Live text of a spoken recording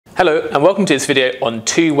Hello and welcome to this video on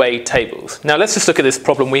two-way tables. Now let's just look at this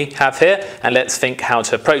problem we have here and let's think how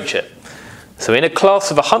to approach it. So in a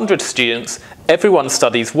class of 100 students, everyone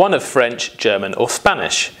studies one of French, German or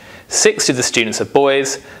Spanish. 60 of the students are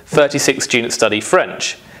boys, 36 students study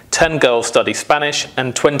French, 10 girls study Spanish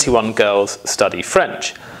and 21 girls study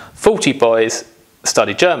French. 40 boys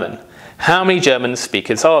study German. How many German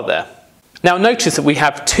speakers are there? Now notice that we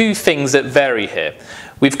have two things that vary here.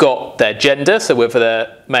 We've got their gender, so whether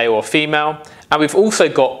they're male or female, and we've also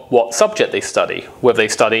got what subject they study, whether they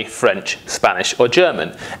study French, Spanish or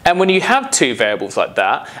German. And when you have two variables like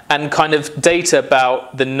that, and kind of data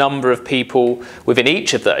about the number of people within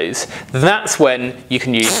each of those, that's when you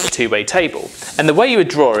can use a two-way table. And the way you would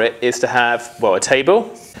draw it is to have, well, a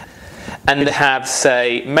table, and have,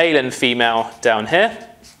 say, male and female down here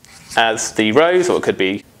as the rows, or it could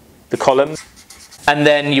be the columns. And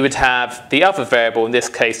then you would have the other variable, in this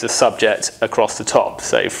case the subject, across the top.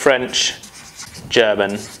 So French,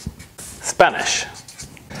 German, Spanish.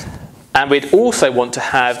 And we'd also want to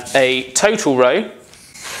have a total row.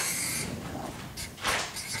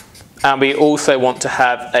 And we also want to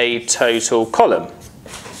have a total column.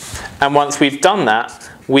 And once we've done that,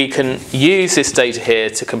 we can use this data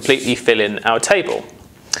here to completely fill in our table.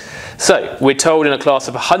 So we're told in a class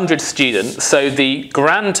of 100 students, so the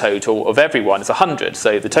grand total of everyone is 100.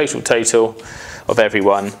 So the total of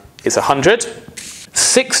everyone is 100.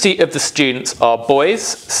 60 of the students are boys.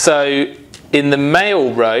 So in the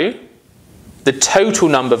male row, the total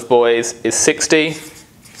number of boys is 60.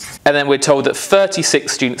 And then we're told that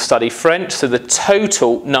 36 students study French. So the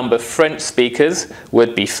total number of French speakers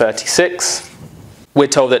would be 36. We're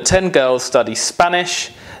told that 10 girls study Spanish.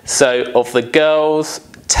 So of the girls,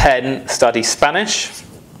 10 study Spanish,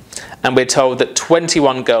 and we're told that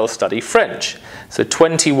 21 girls study French. So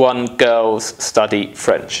 21 girls study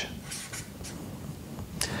French.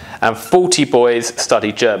 And 40 boys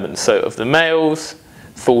study German. So of the males,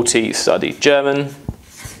 40 study German.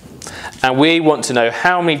 And we want to know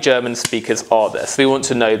how many German speakers are there. So we want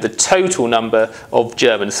to know the total number of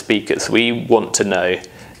German speakers. We want to know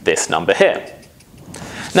this number here.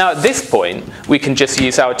 Now at this point, we can just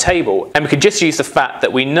use our table, and we can just use the fact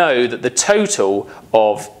that we know that the total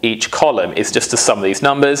of each column is just the sum of these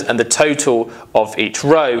numbers, and the total of each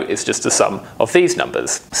row is just the sum of these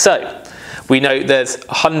numbers. So we know there's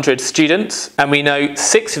 100 students, and we know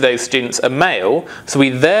 6 of those students are male, so we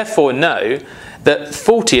therefore know that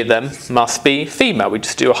 40 of them must be female. We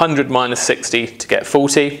just do 100 minus 60 to get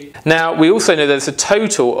 40. Now we also know there's a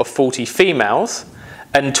total of 40 females,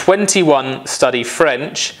 and 21 study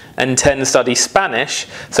French and 10 study Spanish.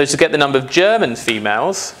 So to get the number of German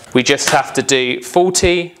females, we just have to do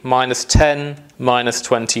 40 minus 10 minus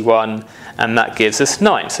 21, and that gives us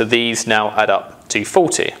 9. So these now add up to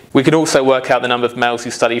 40. We can also work out the number of males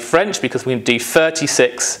who study French, because we can do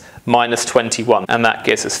 36 minus 21, and that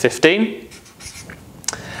gives us 15.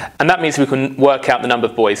 And that means we can work out the number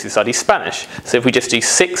of boys who study Spanish. So if we just do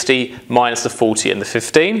 60 minus the 40 and the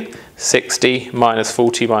 15, 60 minus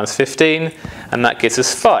 40 minus 15, and that gives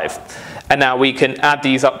us 5. And now we can add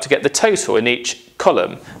these up to get the total in each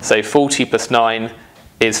column. So 40 plus 9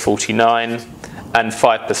 is 49, and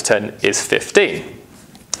 5 plus 10 is 15.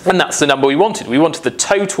 And that's the number we wanted. We wanted the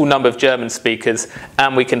total number of German speakers,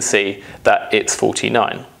 and we can see that it's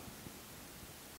 49.